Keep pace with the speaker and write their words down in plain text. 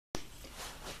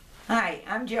Hi,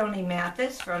 I'm Joni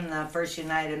Mathis from the First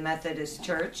United Methodist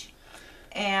Church,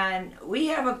 and we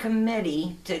have a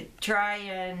committee to try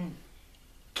and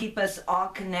keep us all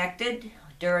connected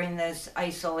during this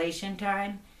isolation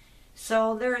time.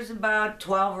 So there's about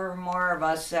 12 or more of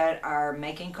us that are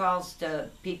making calls to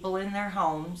people in their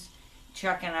homes,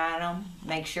 checking on them,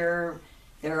 make sure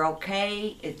they're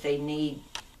okay, if they need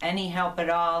any help at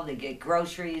all, they get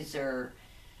groceries or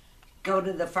go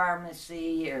to the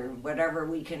pharmacy or whatever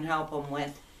we can help them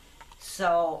with.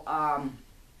 So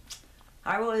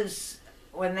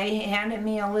when they handed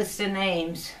me a list of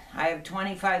names, I have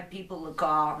 25 people to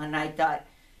call, and I thought,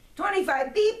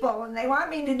 25 people, and they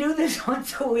want me to do this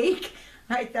once a week?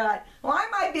 I thought, well, I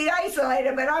might be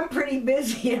isolated, but I'm pretty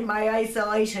busy in my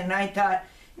isolation. I thought,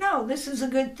 no, this is a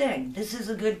good thing. This is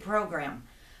a good program.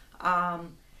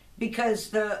 Because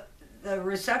the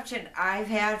reception I've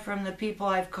had from the people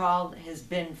I've called has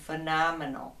been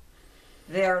phenomenal.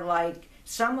 They're like,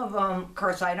 some of them, of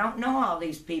course, I don't know all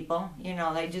these people. You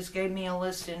know, they just gave me a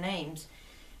list of names.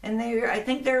 And I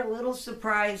think they're a little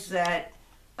surprised that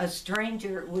a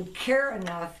stranger would care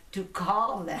enough to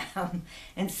call them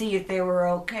and see if they were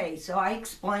okay. So I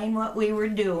explained what we were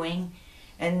doing,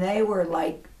 and they were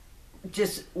like,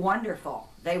 just wonderful.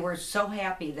 They were so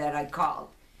happy that I called.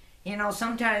 You know,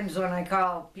 sometimes when I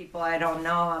call people I don't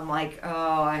know, I'm like,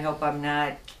 oh, I hope I'm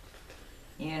not,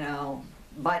 you know,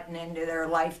 butting into their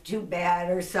life too bad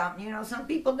or something. You know, some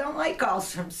people don't like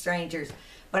calls from strangers.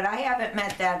 But I haven't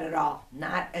met that at all.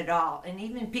 Not at all. And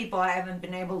even people I haven't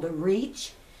been able to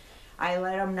reach, I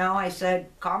let them know. I said,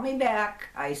 call me back.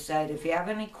 I said, if you have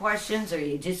any questions or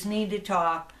you just need to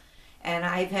talk. And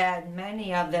I've had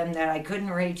many of them that I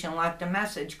couldn't reach and left a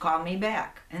message, call me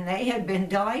back. And they have been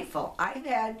delightful. I've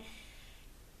had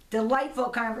delightful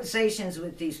conversations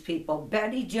with these people.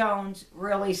 Betty Jones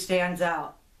really stands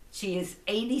out. She is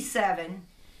 87.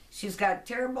 She's got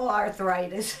terrible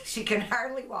arthritis. She can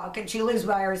hardly walk, and she lives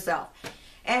by herself.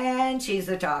 And she's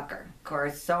a talker. Of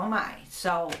course, so am I.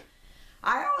 So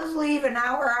I always leave an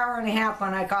hour, hour and a half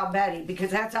when I call Betty,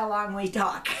 because that's how long we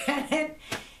talk. And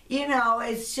you know,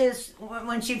 it's just,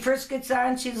 when she first gets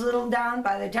on, she's a little down.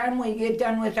 By the time we get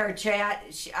done with our chat,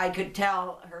 I could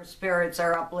tell her spirits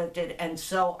are uplifted, and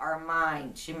so are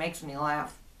mine. She makes me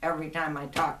laugh every time I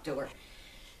talk to her.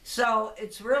 So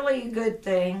it's really a good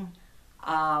thing.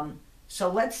 So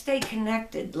let's stay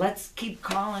connected. Let's keep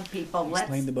calling people.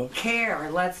 Explain the book. Let's care.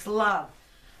 Let's love.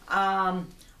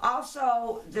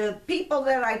 Also, the people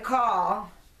that I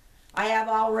call, I have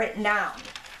all written down,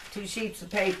 2 sheets of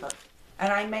paper.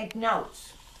 And I make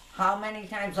notes. How many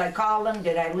times I called them,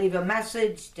 did I leave a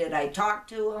message, did I talk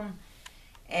to them?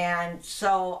 And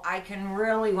so I can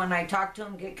really, when I talk to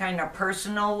them, get kind of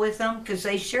personal with them, because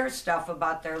they share stuff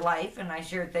about their life, and I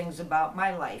share things about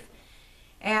my life.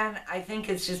 And I think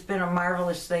it's just been a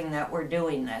marvelous thing that we're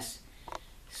doing this.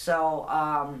 So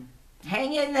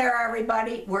hang in there,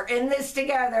 everybody. We're in this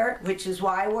together, which is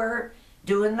why we're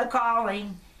doing the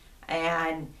calling.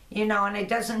 And, you know, and it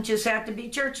doesn't just have to be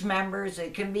church members.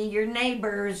 It can be your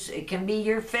neighbors. It can be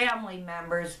your family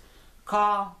members.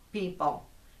 Call people.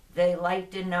 They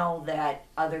like to know that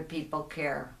other people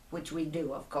care, which we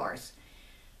do, of course.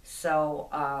 So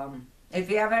if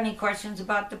you have any questions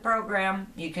about the program,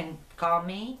 you can call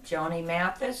me, Joni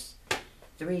Mathis,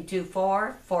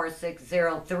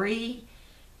 324-4603.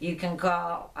 You can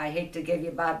call, I hate to give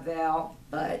you Bob Val,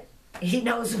 but he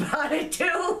knows about it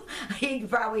too. He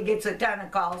probably gets a ton of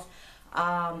calls.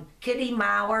 Kitty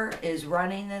Maurer is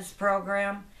running this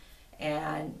program,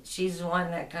 and she's the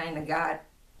one that kind of got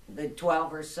the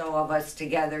 12 or so of us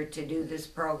together to do this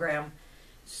program.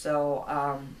 So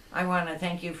I want to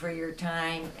thank you for your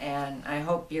time, and I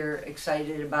hope you're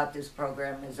excited about this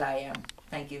program as I am.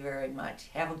 Thank you very much.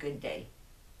 Have a good day.